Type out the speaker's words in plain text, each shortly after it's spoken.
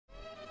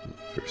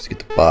First, get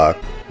the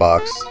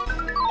box.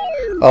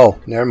 Oh,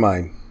 never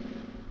mind.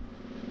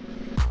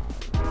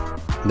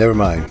 Never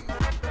mind.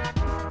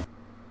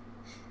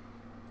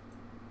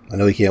 I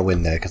know we can't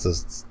win that because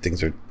those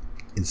things are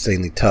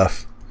insanely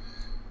tough.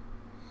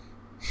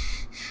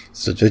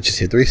 So just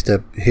hit the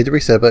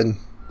reset button.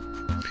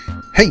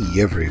 Hey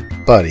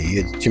everybody,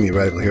 it's Jimmy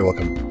Radical here.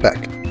 Welcome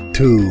back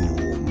to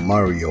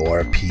Mario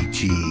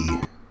RPG.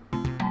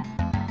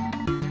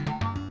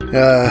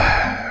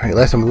 Alright,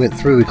 last time we went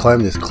through, we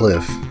climbed this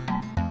cliff.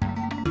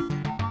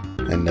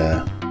 And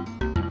now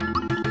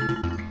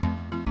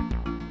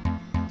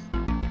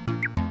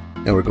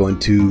we're going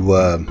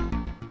to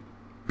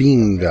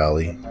Bean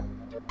Valley.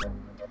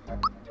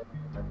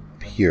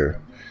 Here.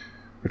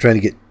 We're trying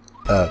to get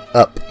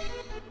up.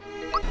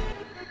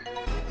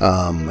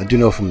 I do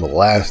know from the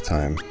last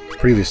time,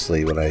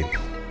 previously when I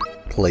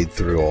played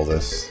through all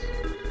this,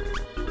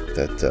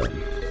 that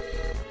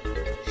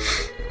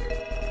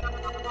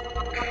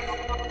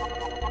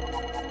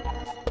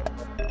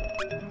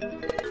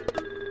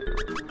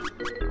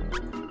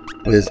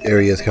this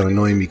area is kind of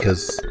annoying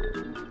because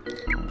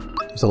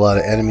there's a lot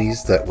of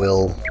enemies that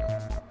will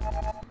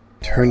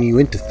turn you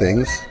into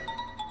things.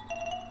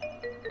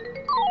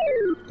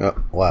 Oh,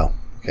 wow.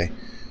 Okay.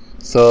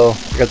 So,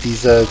 I got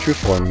these true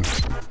form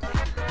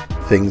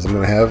things I'm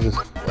gonna have,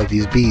 like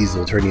these bees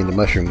will turn you into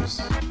mushrooms.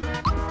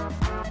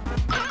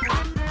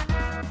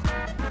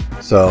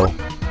 So,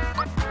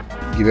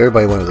 give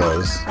everybody one of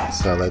those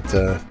so that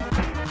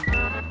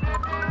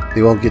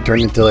they won't get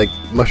turned into like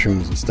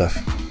mushrooms and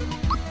stuff.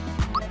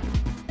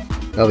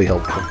 That'll be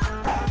helpful.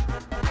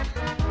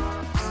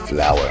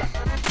 Flower.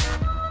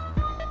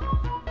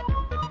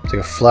 It's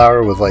like a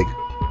flower with like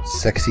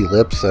sexy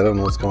lips. I don't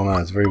know what's going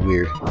on. It's very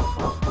weird.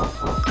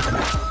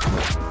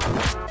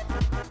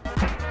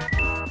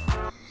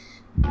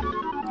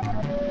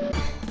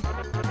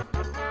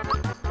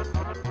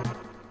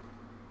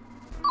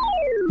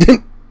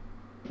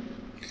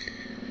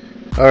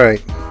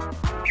 Alright.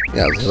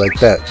 Yeah, like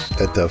that.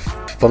 The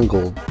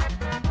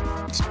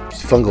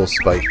fungal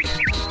spike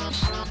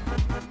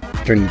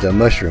turned into a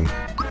mushroom.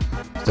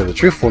 So the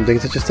true form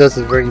things, it just does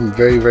a very,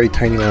 very, very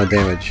tiny amount of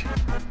damage.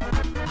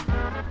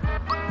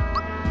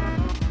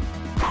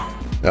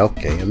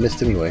 Okay, I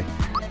missed anyway.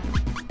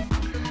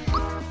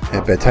 I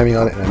had bad timing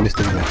on it and I missed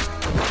anyway.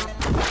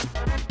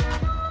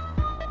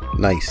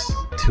 Nice.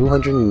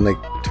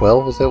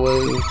 212, was that what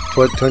it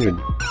was? 200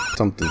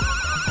 something.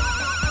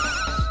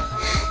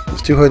 It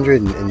was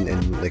 200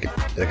 and like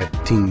a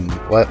team.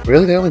 What?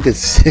 Really? They only did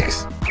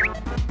 6?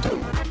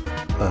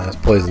 That's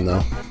poison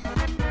though.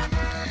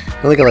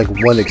 I only got like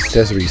one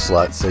accessory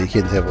slot, so you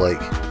can't have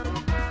like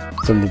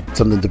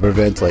something to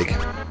prevent like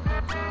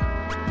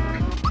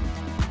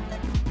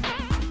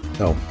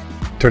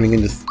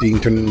being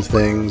turned into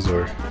things,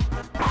 or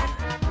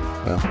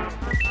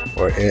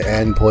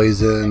and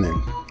poison,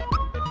 and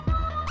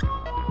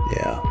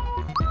yeah.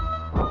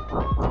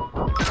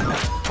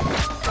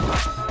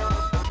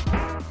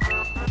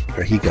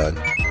 Or heat gun,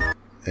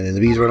 and then the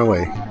bees run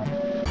away.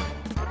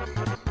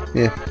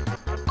 Yeah.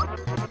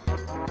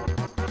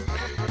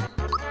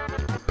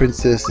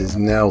 Princess is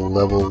now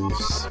level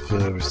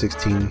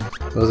 16.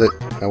 What was it?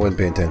 I wasn't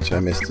paying attention. I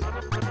missed it.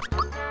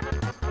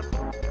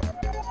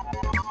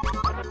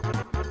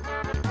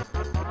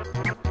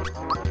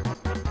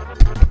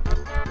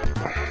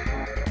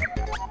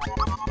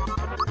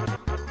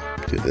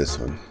 Do this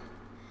one.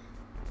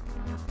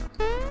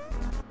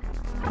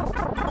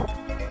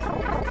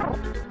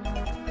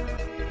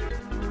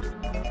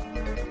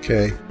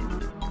 Okay.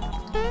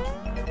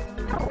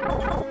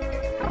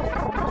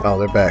 Oh,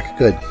 they're back.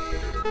 Good.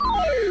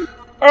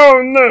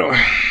 Oh no!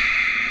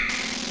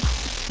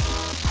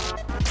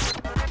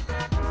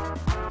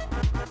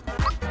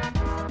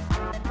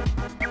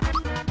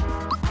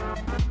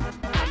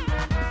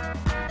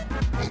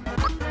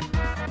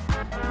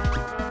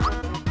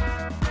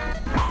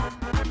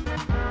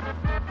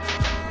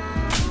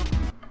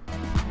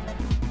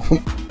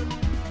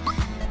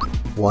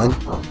 One.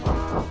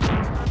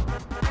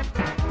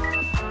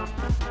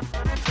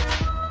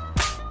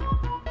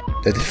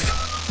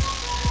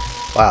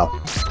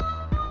 Wow.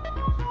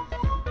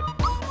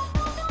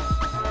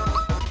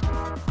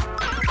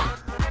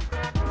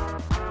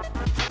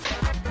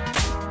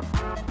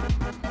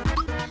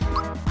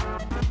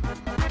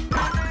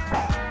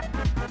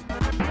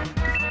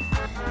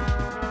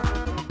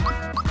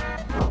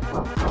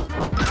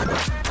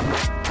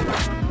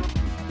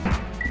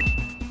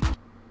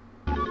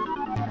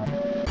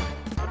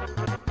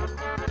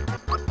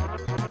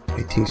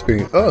 Team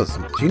experience. Oh,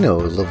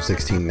 Gino is level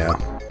 16 now.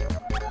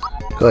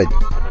 Good.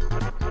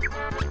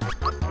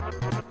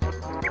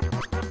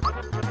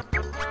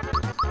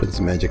 Put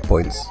some magic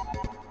points.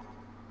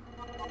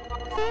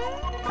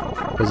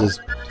 What's this?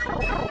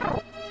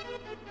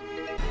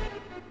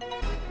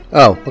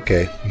 Oh,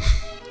 okay.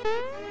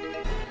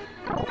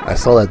 I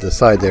saw that at the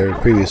side there, the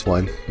previous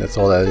one. That's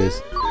all that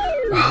is.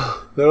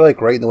 They're like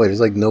right in the way.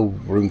 There's like no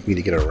room for me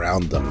to get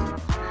around them.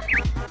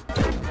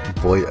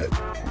 Avoid it.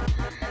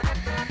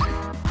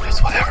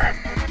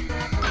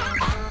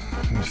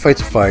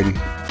 fights are fine.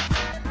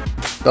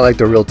 Not like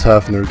they're real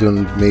tough and they're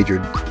doing major,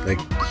 like,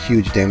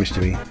 huge damage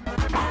to me.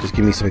 Just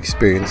give me some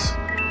experience.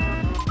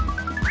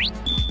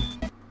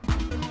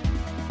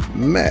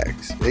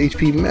 Max.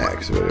 HP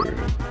max or whatever.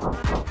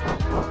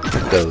 Look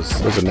at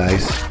those. Those are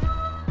nice.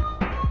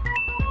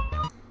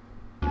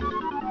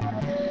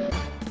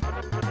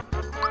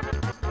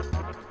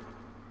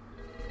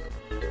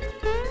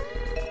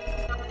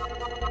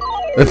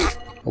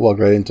 I'll walk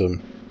right into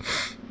him.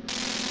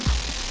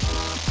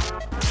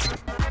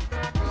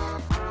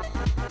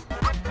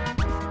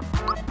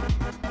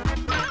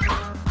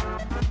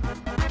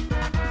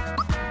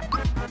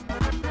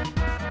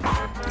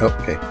 Oh,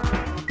 okay.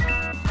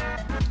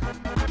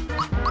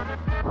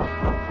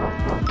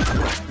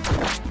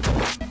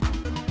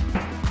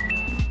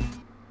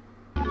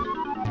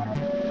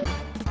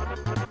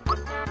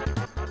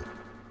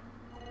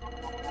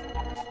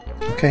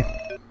 Okay.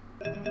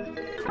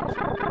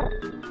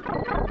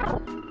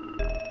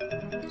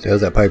 So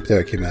there's that pipe there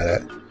I came out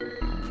at.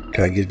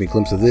 Kind of gives me a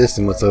glimpse of this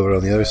and what's over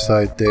on the other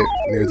side there,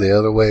 near the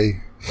other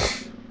way.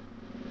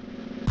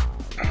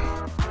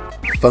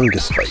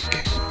 Fungus spike.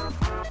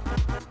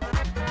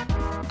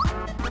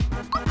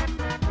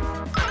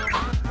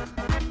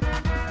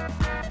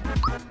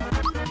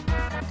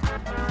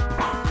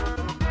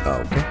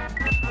 Okay.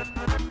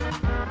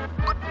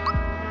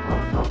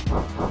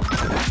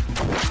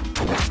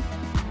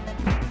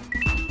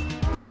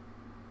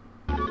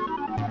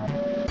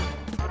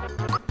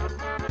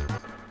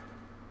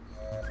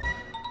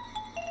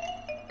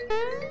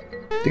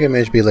 I think I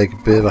managed to be like a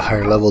bit of a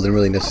higher level than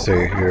really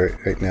necessary here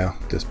right now,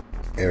 this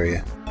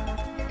area.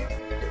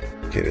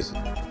 Okay, there's a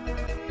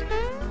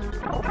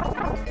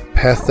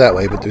path that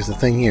way, but there's a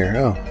thing here.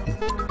 Oh.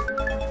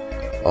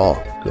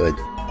 Oh, good.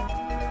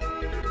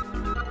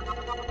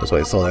 That's why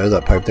I saw. There's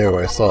that pipe there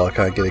where I saw. I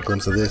kind of get a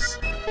glimpse of this.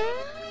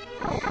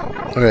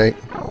 Alright.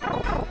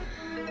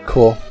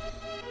 Cool.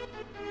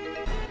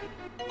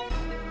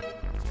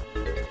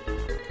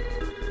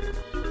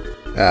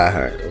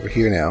 Alright, over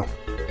here now.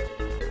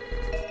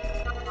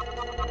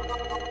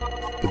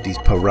 With these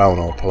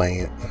Piranha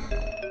playing it.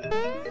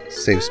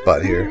 Safe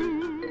spot here.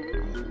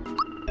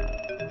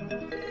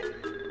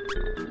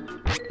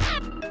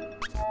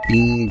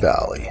 Bean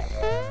Valley.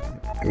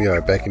 Here we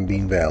are back in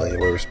Bean Valley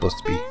where we're supposed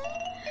to be.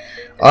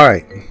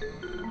 Alright.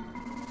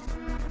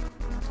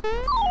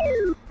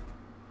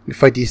 You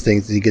fight these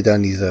things as you get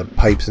down these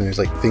pipes and there's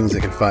like things I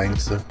can find,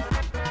 so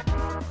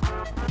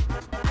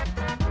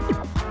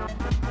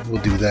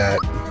we'll do that.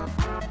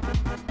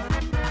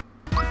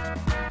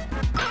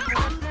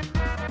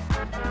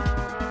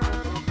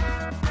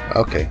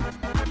 Okay.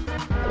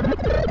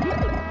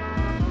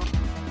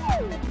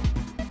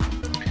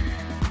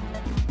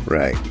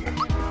 Right.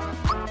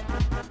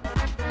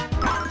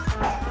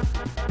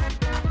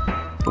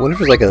 I wonder if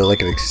there's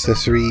like an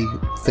accessory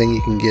thing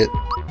you can get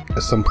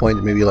at some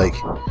point, maybe like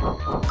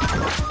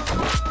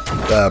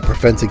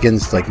prevents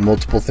against like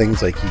multiple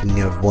things. Like you can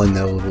have one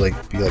that will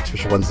like be like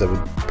special ones that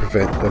would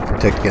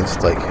protect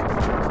against like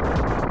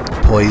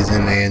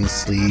poison and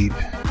sleep.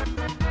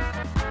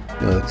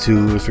 You know,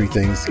 2 or 3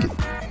 things.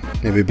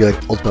 Maybe it'd be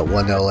like ultimate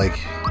one that'll like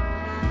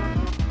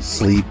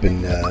sleep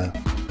and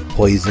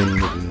poison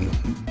and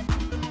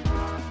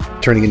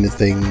turning into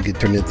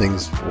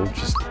things will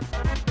just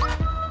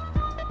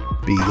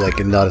be like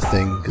not a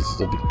thing because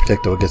they'll be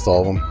protected against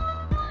all of them.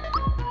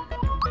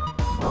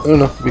 I don't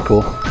know, it'd be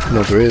cool. I don't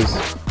know if there is.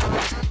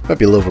 Might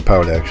be a little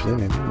overpowered actually.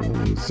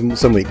 Maybe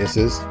some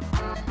weaknesses.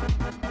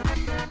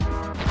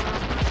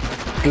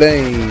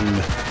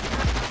 Flame.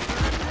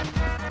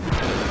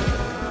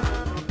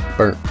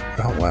 Burnt.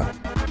 Oh wow.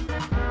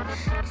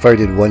 Fire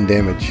did 1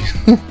 damage.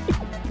 He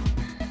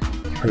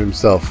hurt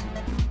himself.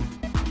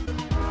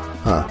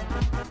 Huh.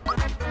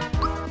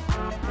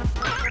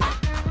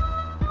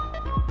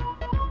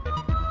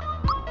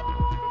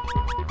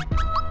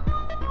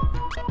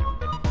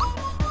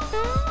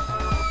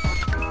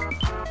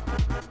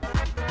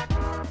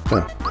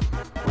 Huh.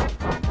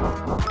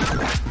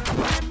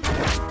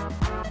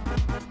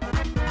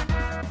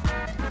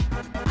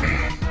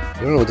 I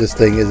don't know what this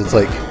thing is. It's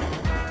like...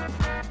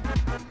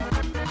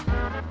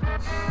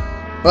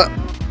 What?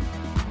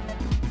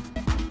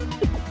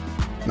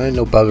 I didn't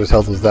know Bowser's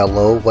health was that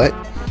low. What?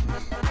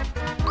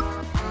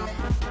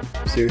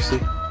 Seriously?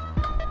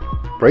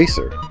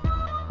 Bracer.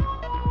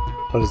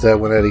 What is that?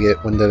 When did I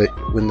get? When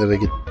did I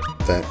get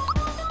that?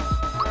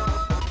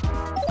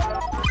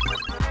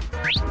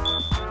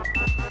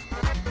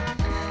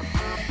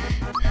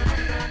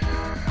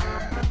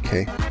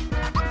 Okay.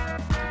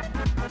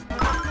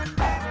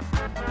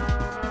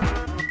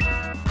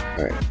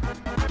 All right.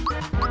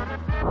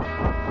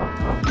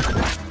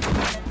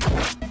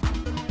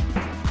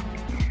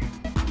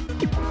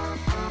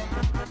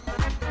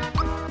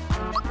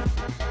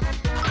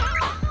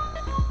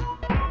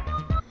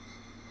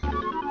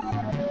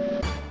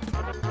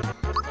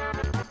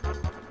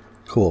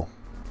 Cool.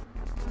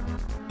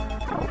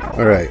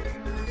 Alright.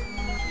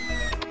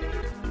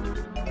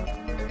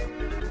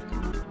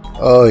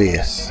 Oh,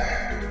 yes.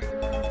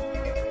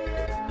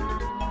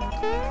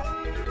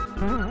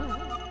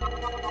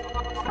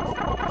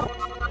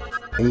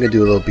 I'm gonna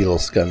do be a little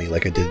scummy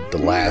like I did the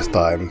last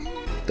time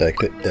that I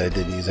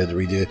didn't use. I had to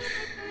redo it.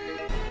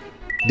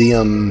 The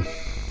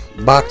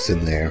box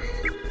in there.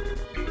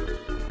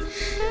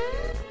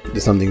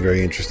 There's something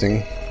very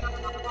interesting.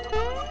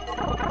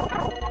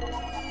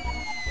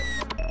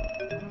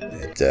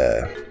 It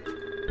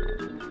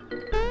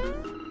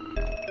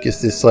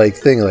gets this like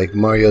thing, like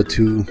Mario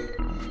 2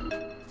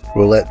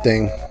 roulette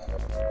thing.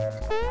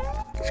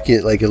 If you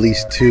get like at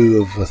least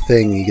 2 of a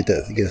thing, you get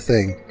a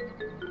thing.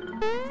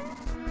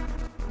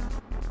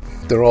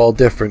 If they're all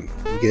different,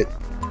 you get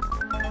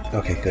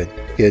okay, good.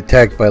 You get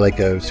attacked by like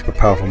a super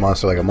powerful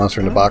monster, like a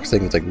monster in the box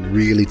thing. It's like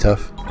really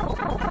tough.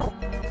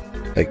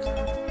 Like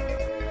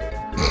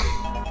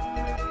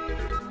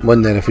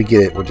one, then if we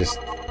get it, we're just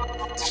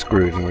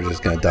screwed and we're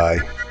just gonna die.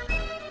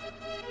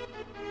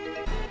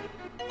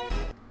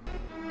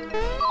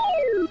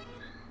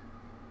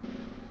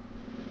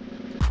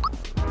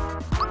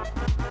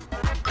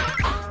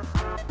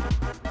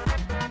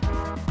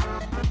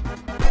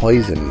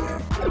 Poison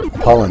nap.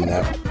 Pollen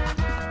nap.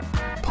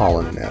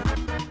 Pollen nap. I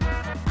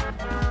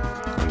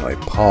don't know, like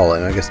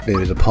pollen. I guess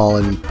maybe the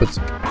pollen puts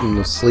them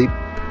to sleep.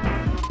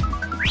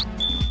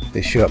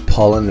 They shoot up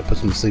pollen and it puts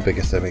them to sleep. I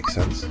guess that makes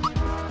sense.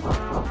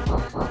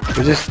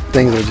 They're just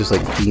things that are just like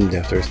themed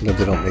after. Sometimes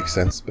they don't make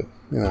sense, but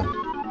you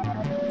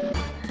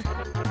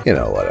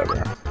know,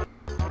 whatever.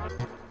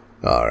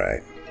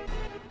 Alright.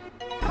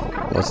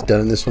 What's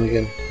done in this one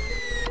again?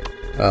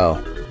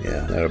 Oh,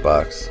 yeah, another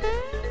box.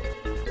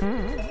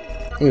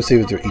 I'm gonna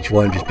save it through each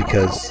one just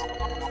because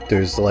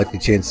there's a likely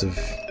chance of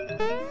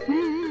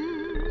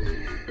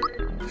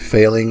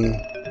failing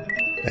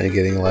and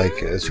getting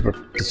like a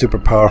super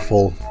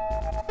powerful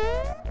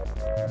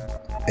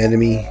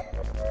enemy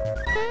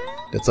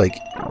that's like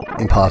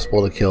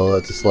impossible to kill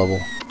at this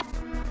level.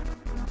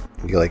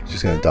 You're like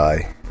just gonna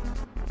die.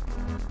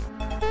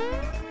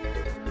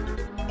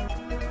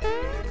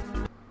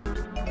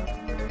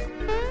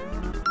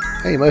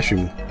 Hey,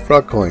 mushroom,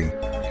 frog coin.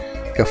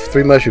 Got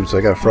 3 mushrooms, so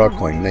I got a frog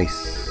coin.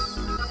 Nice.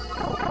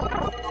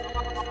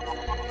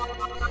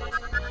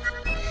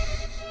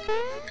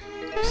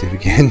 Save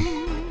again.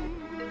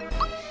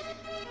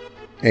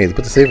 Hey, they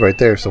put the save right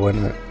there, so why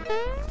not?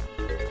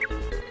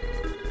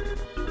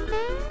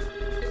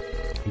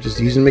 I'm just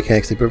using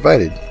mechanics they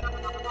provided.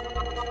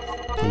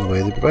 In the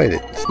way they provide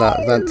it. It's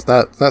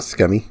not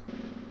scummy.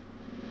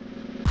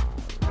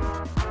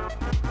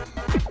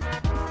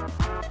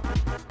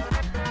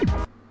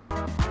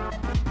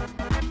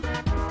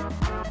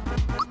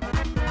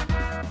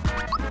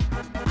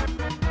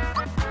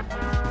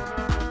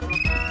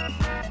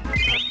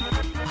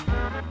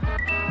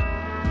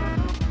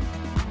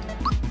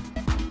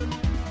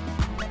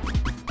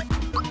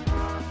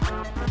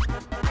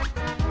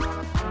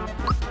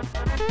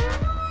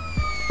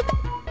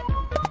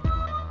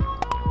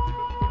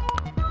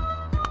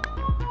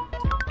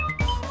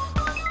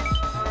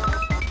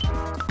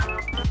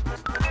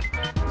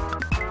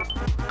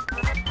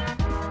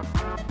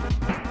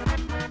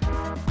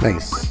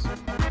 Nice.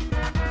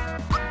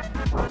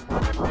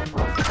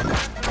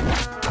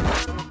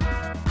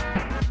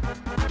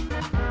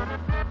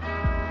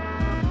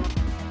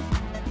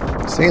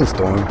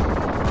 Sandstorm.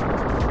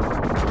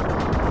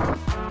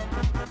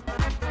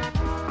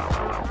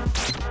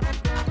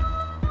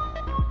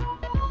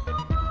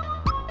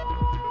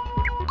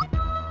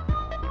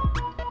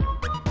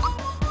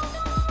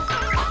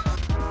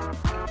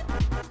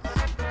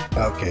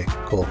 Okay,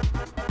 cool.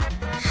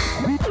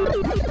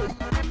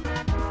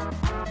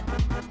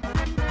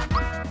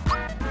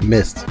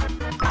 Missed. I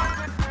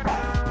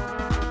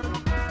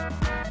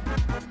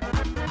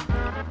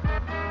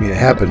mean, it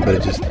happened, but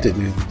it just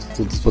didn't.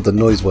 That's what the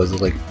noise was. It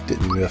like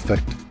didn't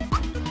affect.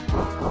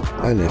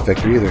 I didn't affect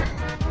her either.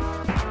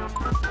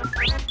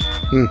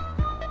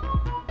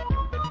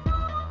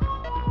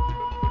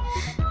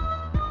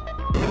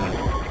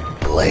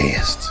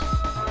 Blast!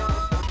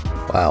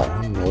 Wow, I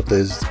don't know what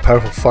this is.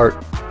 Powerful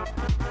fart.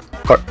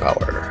 Fart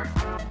power.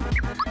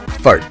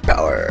 Fart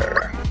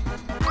power.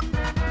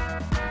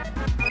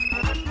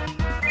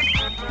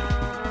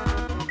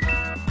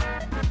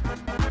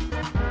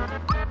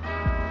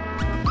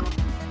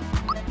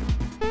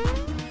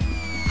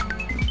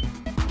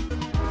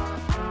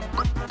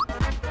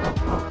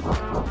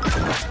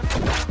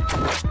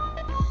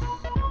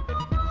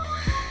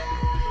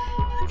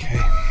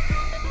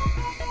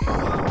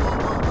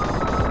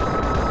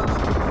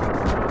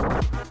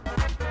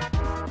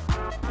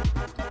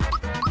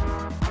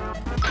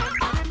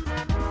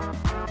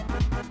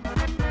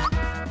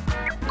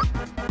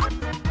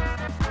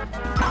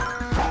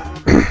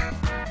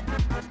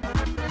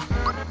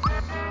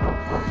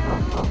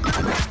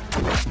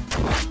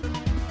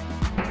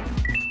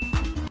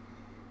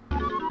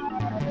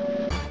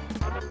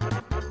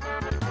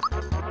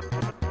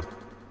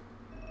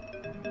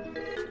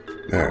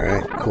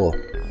 Alright, cool.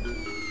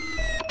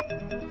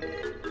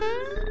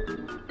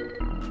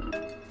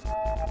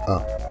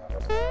 Oh.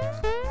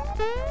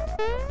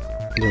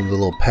 Doing the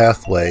little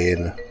pathway,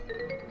 and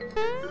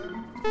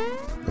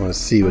I want to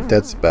see what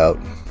that's about.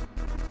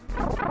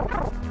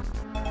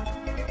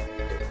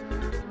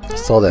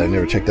 Saw that. I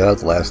never checked that out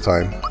the last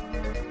time.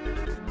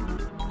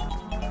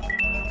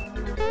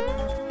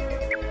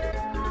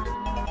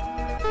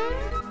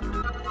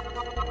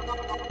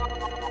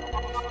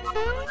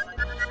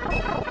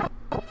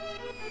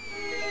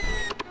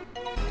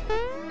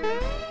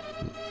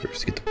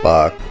 First, get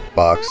the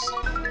box.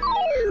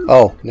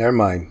 Oh, never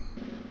mind.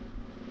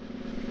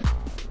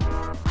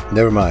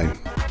 Never mind.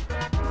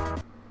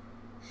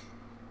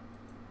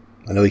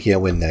 I know we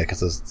can't win that because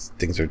those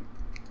things are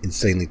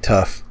insanely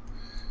tough.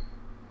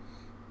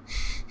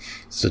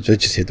 So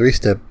just hit the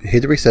reset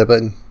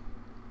button.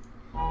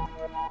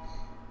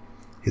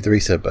 Hit the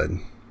reset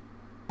button.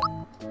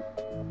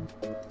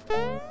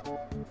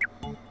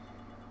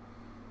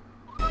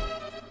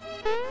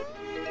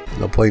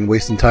 No point in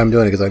wasting time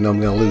doing it because I know I'm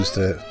going to lose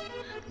in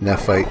that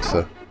fight.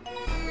 So,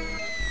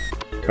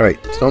 all right,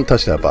 so don't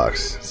touch that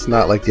box. It's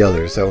not like the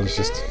others. That one's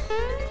just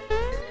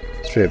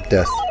straight up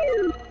death.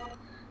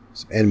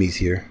 Some enemies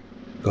here.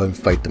 Go ahead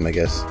and fight them, I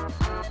guess.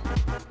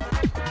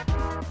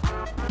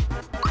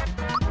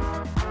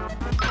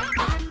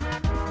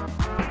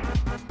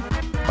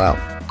 Wow.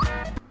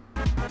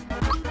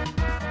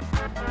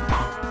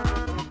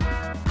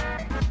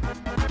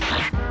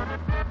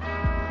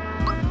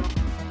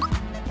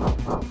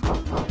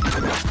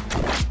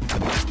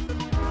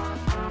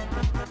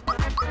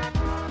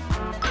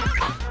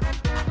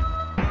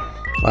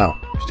 Wow.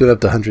 She's doing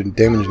up to 100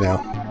 damage now.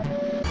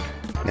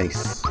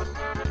 Nice.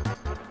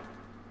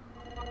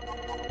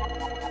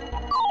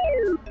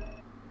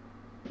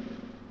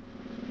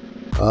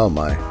 Oh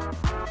my.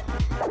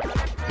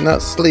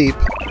 Not sleep.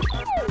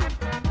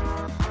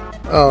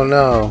 Oh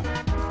no.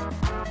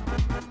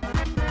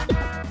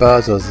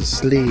 Bowser's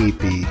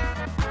sleepy.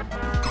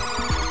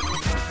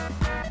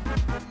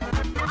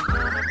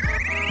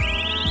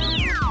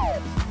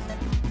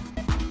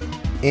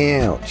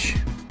 Ouch.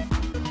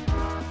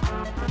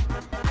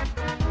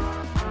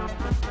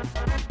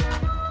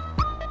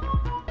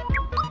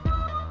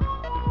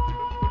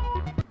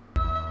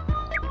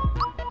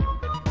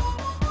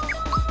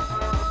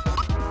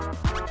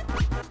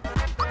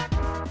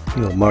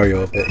 You know,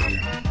 Mario a bit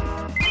here.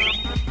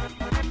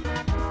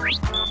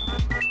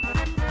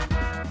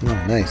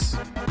 Oh, nice.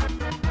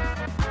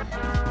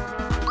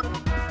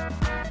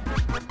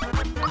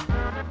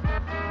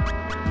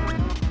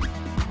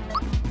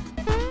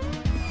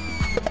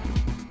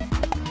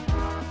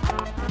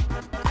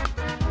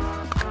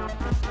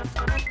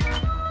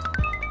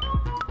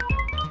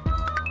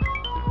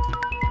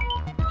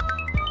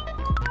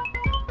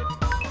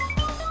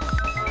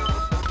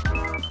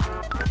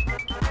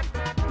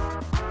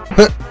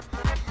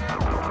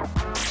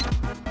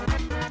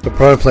 The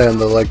prone play on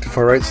the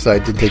far right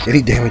side didn't take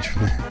any damage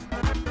from that.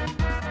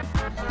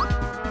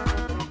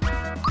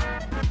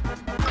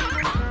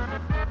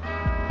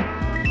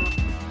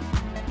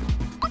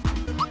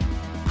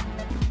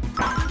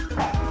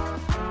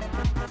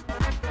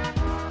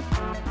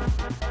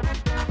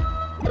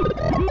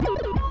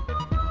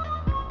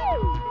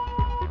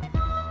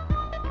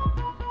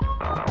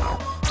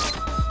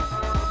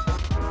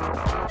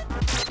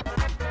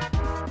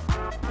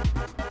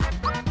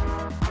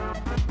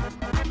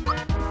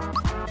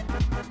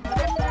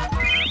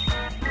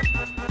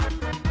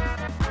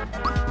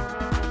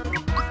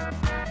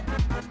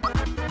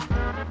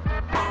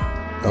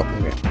 Oh,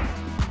 okay.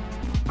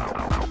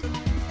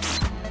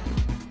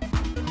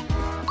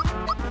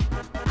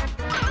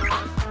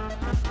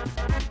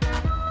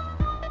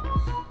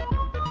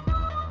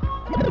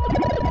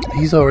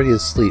 He's already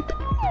asleep.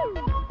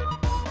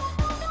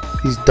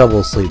 He's double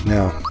asleep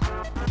now.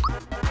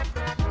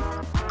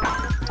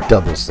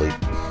 Double sleep.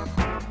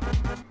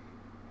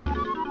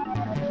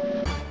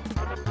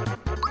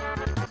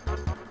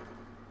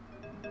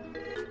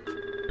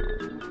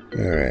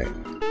 Alright.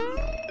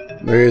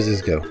 Where does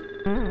this go?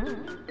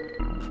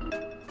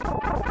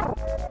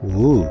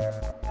 Ooh.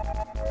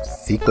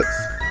 Sequence.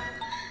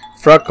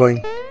 Frog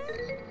coin.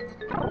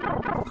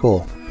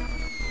 Cool.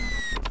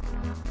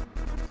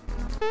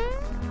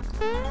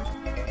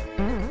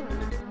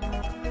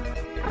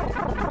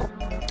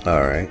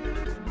 Alright.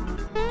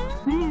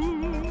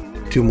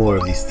 2 more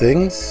of these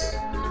things.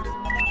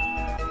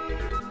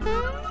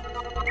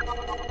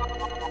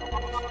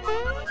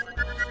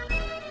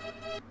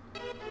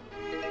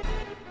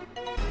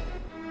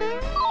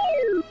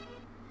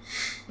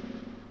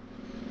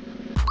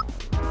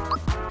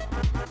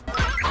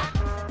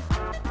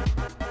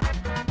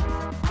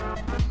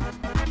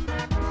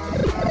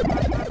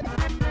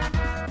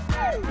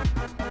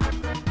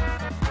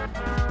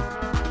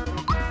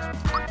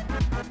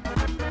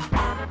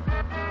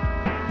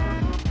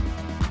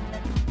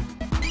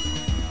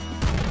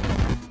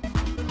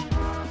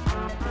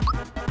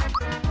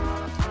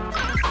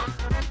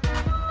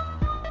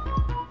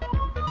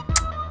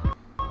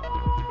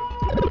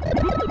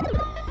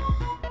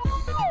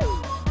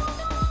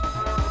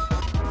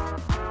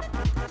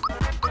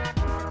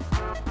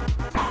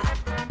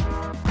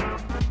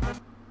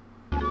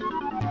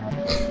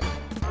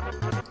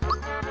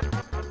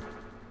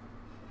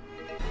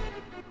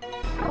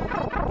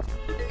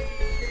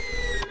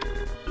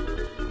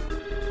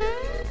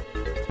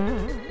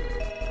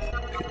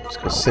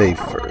 Let's save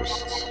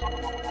first.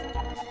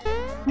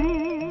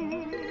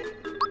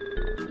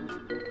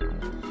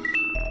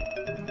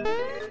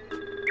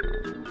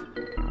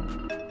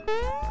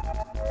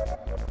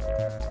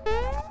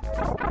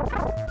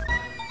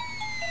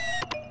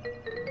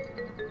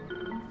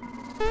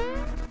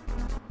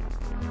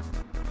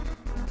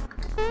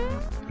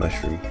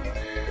 Mushroom.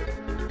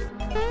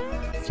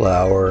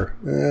 Flower.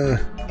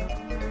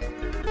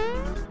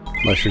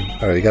 Mushroom.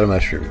 Alright, we got a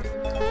mushroom.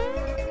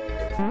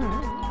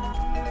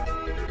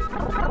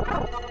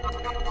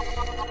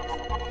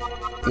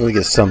 Let me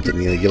get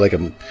something. You know, get like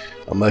a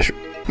mushroom,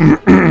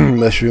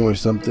 mushroom or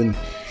something.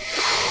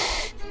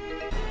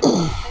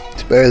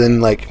 It's better than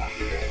like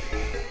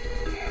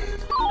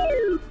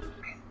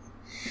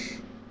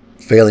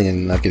failing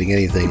and not getting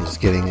anything.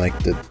 Just getting like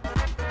the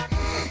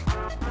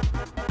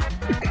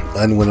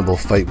unwinnable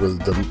fight with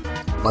the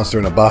monster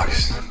in a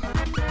box.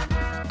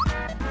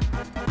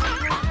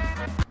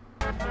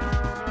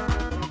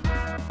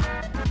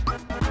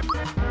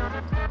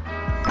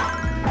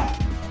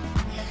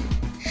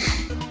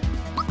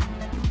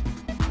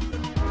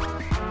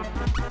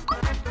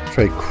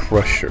 Try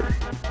Crusher.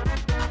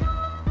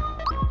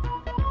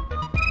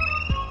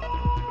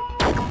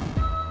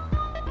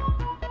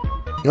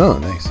 Oh,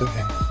 nice.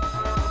 Okay.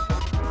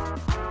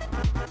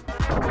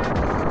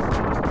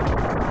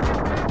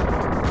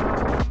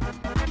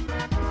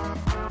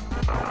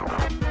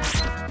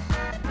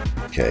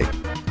 Okay.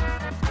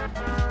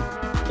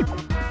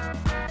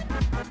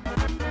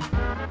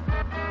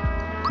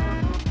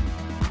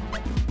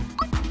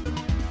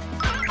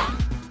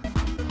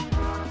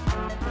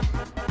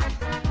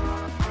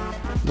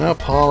 Now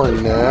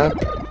pollen nap.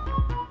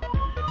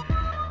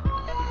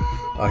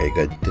 Okay,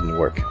 good. Didn't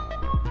work.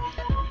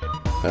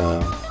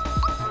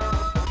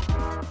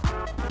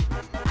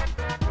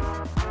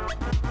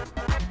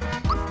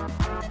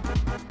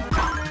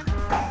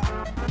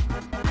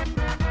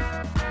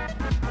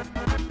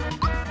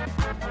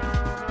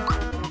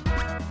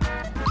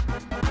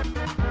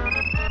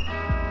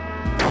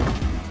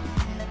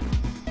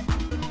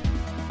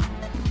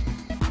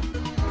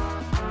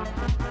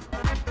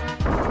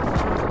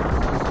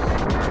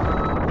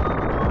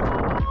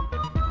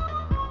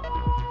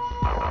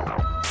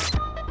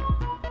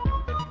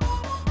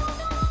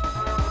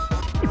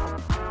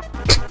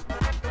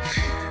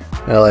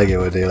 I like it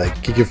when they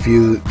like get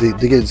confused.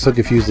 They get so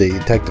confused they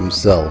attack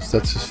themselves.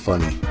 That's just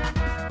funny.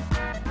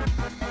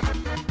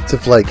 It's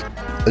if like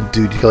a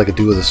dude, you got like a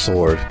dude with a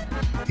sword.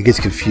 He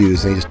gets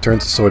confused and he just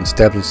turns the sword and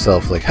stabs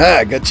himself. Like, ha!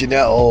 I got you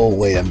now. Oh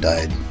wait, I'm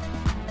dead.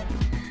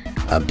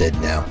 I'm dead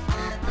now.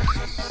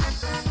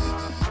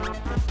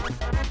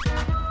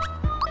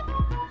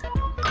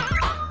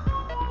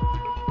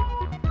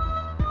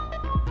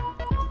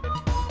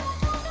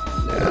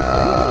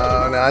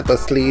 No, not the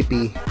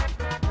sleepy.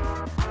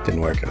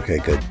 Didn't work. Okay,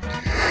 good.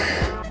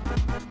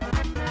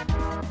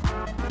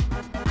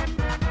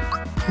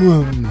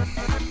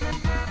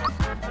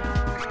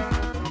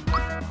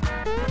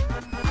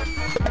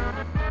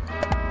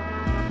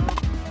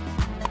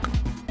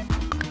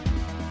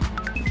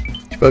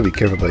 Should probably be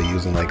careful about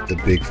using like the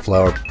big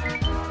flower.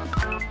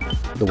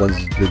 The ones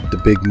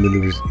the big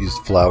maneuvers use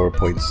flower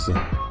points.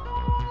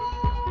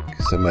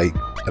 Because I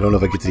don't know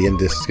if I get to the end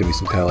of this, it's gonna be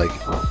some kind of like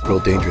real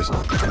dangerous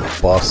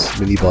boss,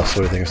 mini boss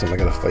sort of thing or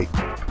something I gotta fight.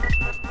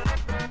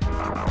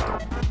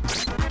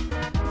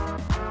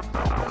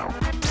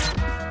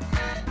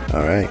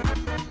 Alright.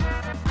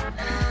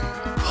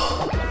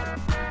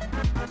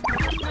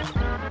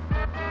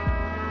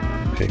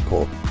 Okay,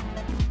 cool.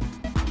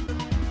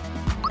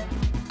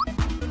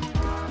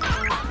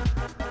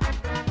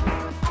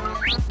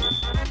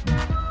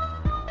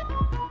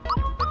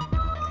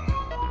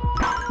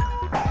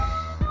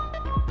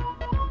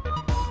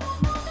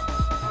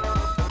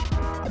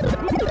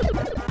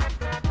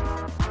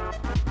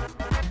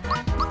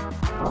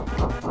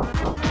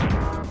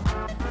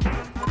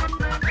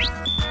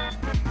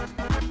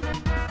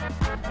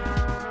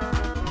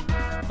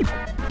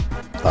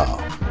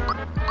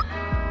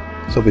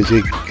 So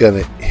basically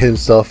gonna hit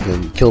himself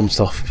and then kill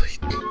himself.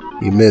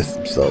 He missed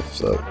himself,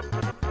 so.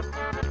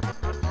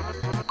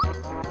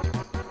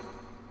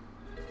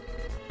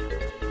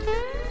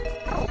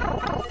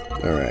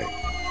 Alright.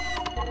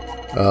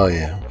 Oh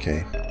yeah,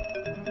 okay.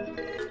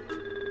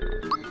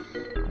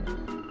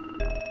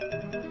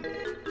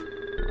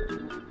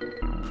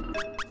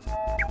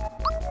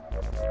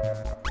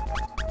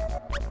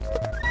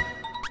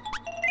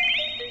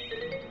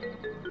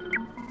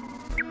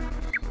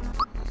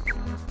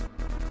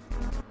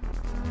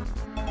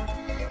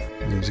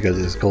 Just got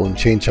this golden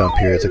chain chomp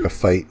here. It's like a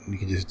fight you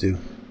can just do.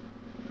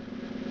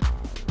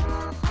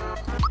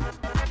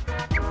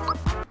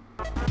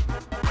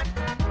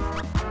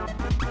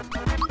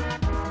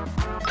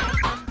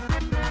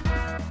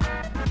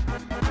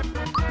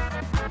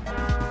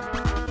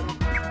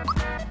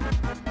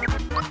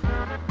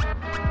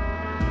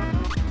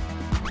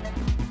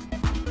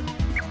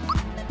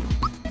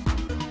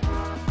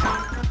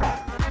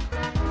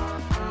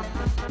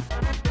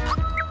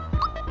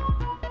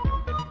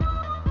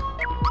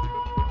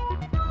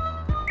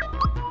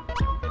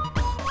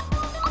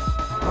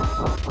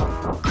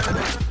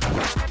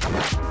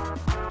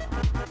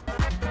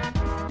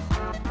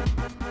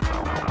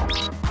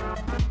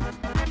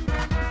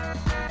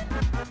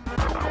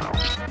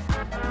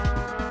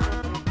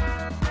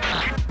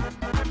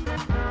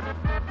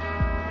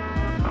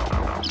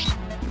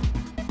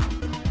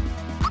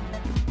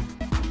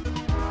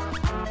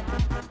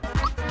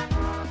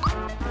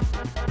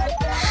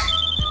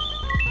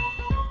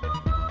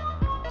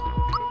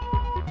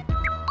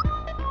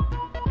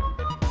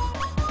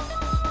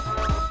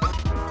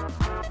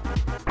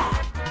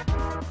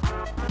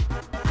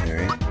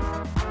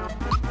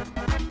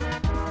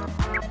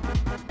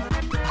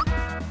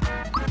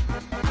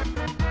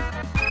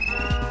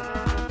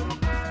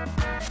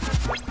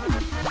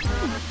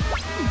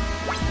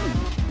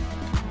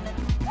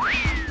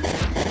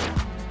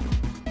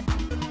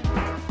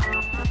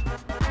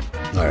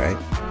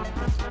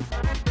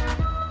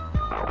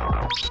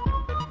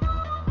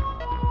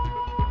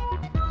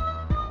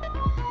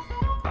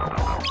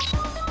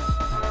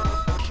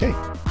 Okay.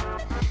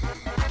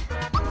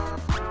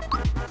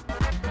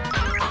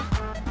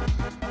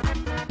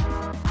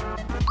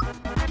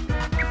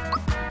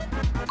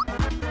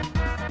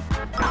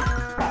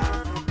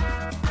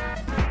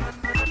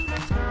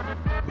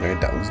 Alright,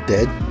 that one's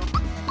dead.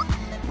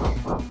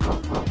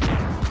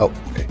 Oh,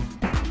 okay.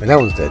 And that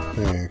one's dead.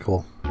 Alright,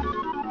 cool.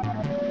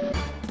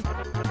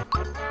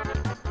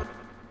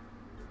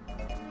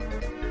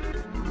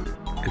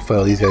 Could fight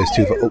all these guys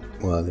too. Oh,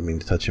 well, I didn't mean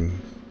to touch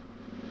him.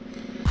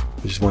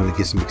 I just wanted to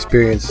get some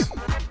experience.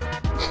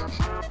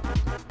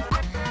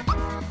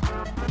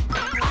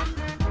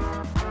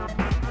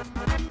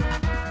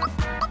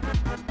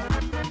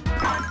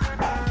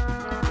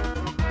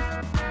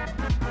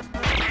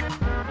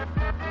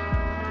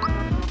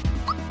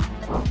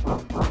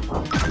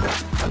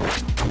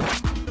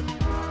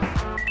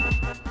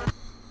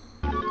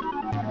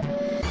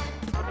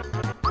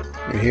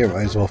 You're here,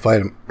 might as well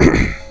fight him.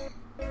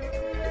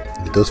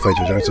 Those fights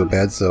aren't so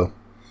bad, so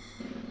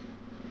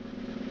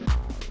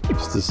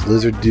just this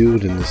lizard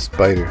dude and this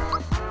spider.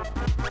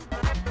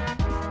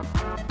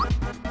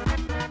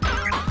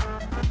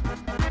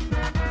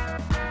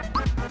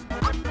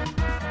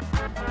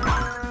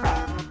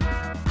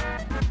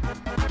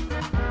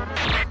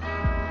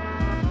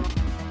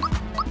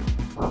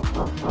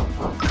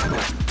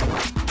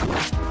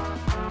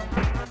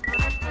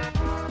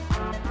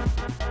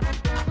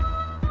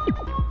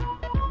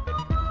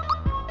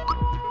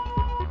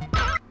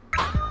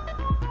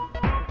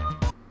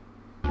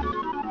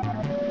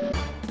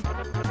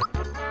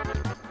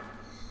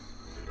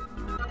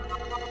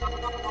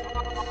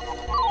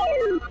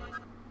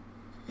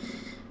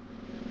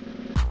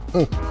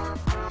 Oh,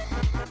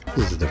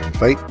 this is a different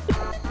fight.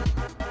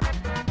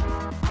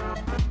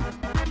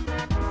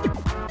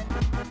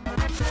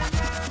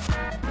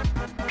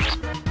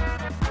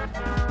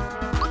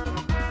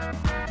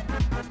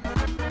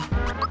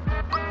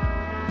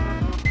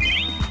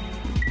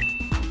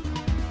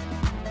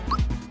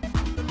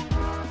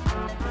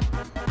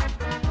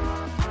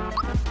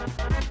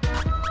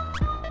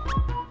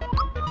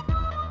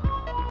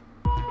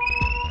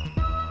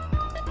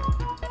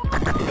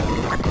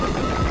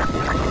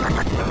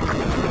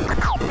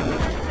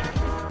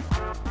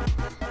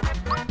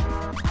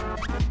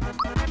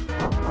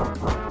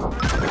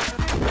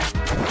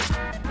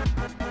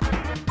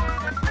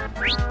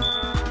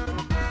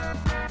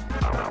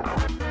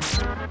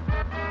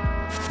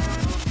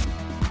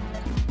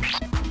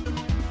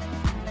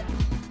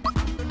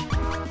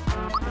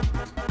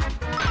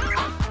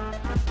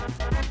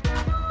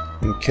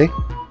 Okay,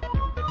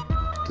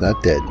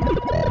 not dead.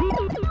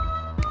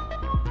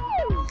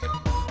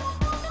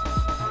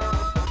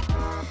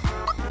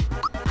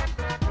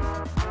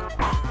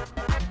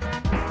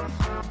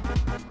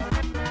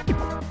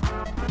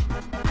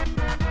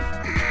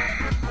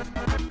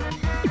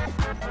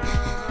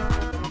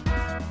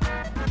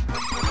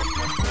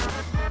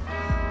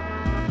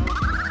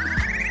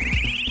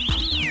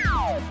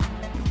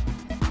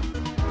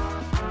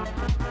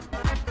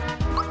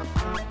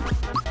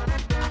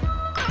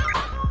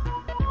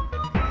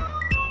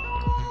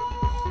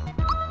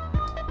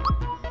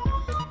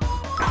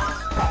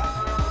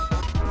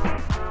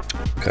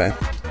 Okay.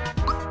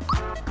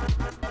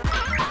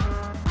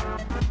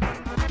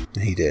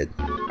 He did.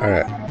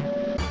 Alright.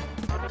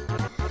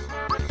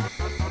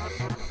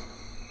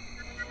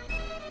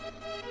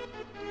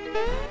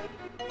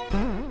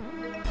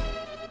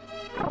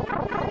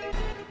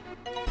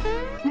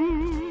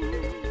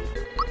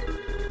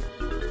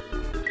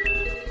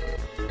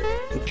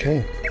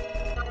 Okay.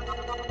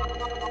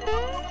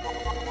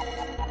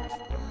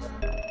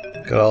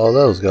 Got all of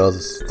those. Got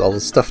all the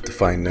stuff to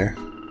find there.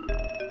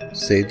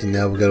 Saved, and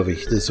now we got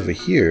this over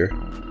here.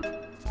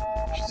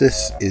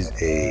 This is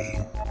a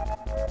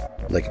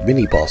like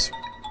mini boss.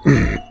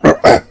 Yeah,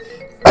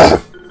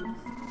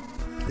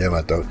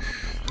 my throat.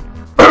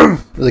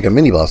 There's like a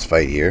mini boss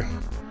fight here,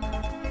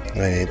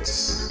 and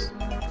it's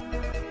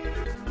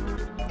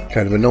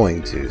kind of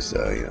annoying too.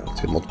 So you know,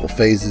 it's got multiple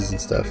phases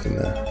and stuff, and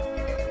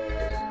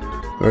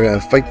we're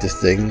gonna fight this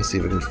thing. And see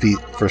if we can defeat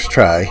first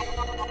try.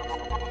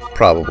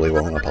 Probably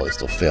won't. I'll probably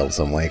still fail in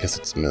some way because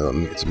it's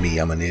me.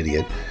 I'm an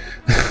idiot.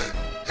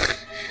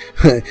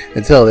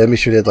 Until then, be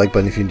sure to hit the like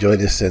button if you enjoyed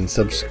this and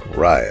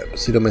subscribe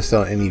so you don't miss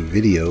out on any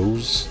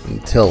videos.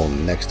 Until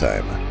next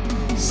time,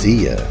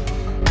 see ya.